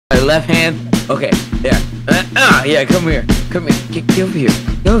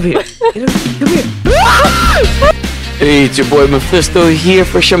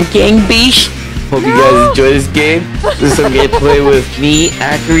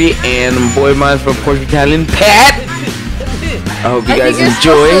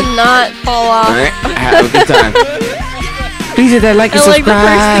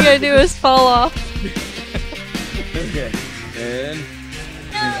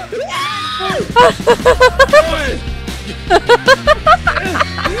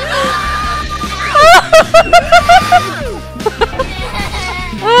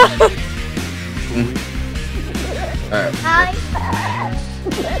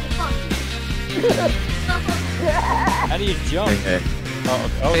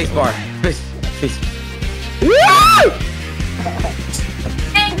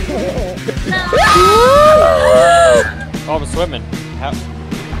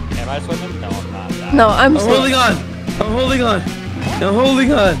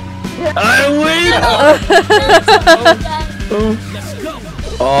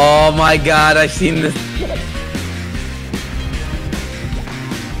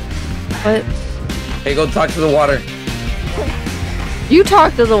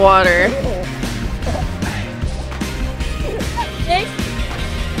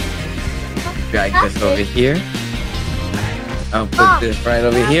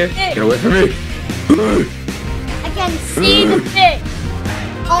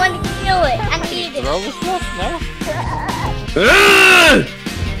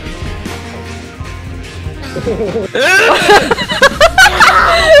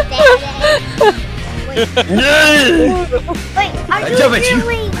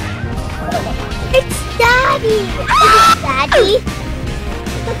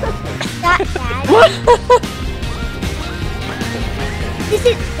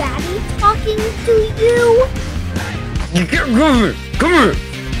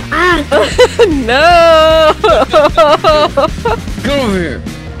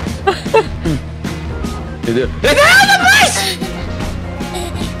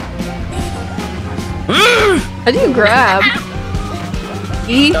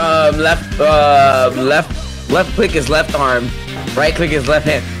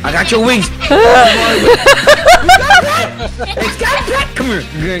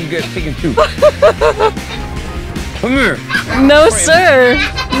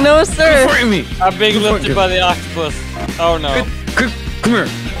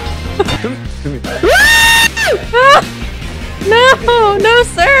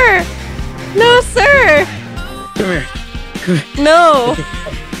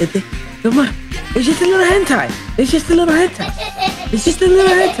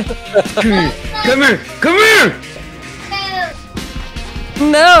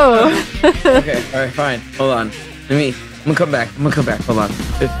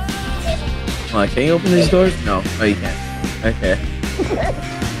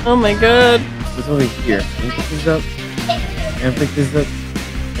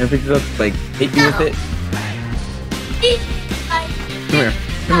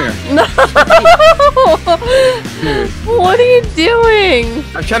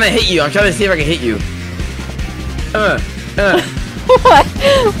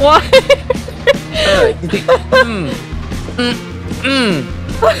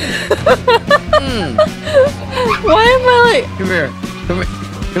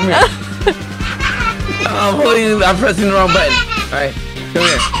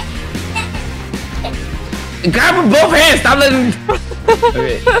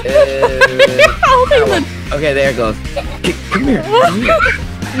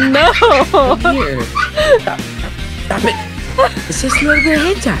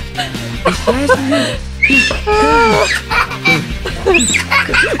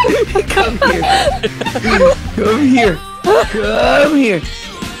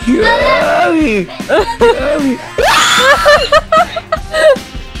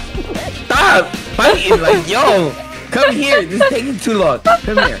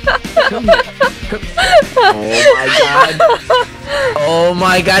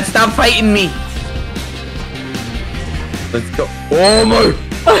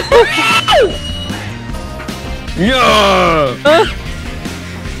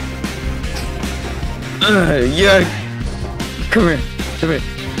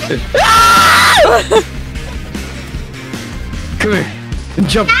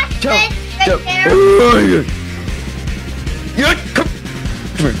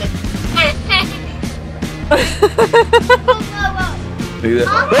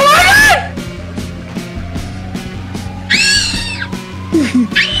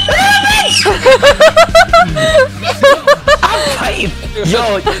I'm fighting.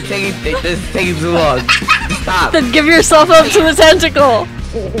 Yo, this is taking too long. Stop. Then give yourself up to the tentacle.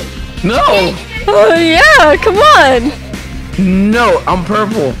 No. Oh yeah, come on. No, I'm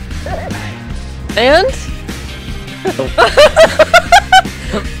purple. And?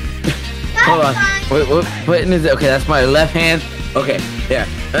 Hold on. What button is it? Okay, that's my left hand. Okay, yeah.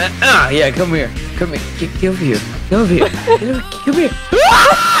 Yeah, come here. Come here. Get over here. Get over here. Come here.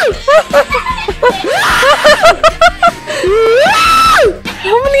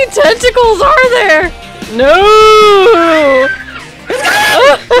 How many tentacles are there? No!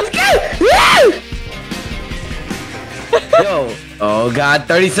 Yo. Oh god,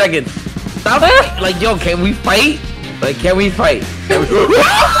 30 seconds. Stop it. Like, yo, can we fight? Like, can we fight? Can we...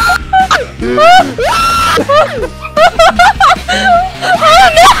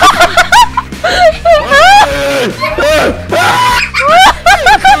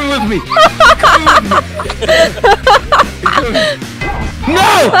 Come with me. Come with me.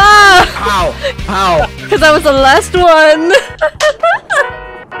 No! How? How? Because I was the last one.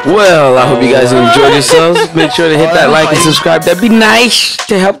 Well, I hope you guys enjoyed yourselves. Make sure to hit that like and subscribe. That'd be nice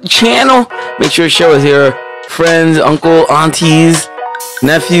to help the channel. Make sure to share with your friends, uncle, aunties,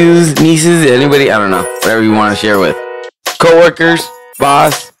 nephews, nieces, anybody, I don't know, whatever you want to share with. Co-workers,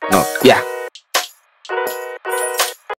 boss. No, yeah.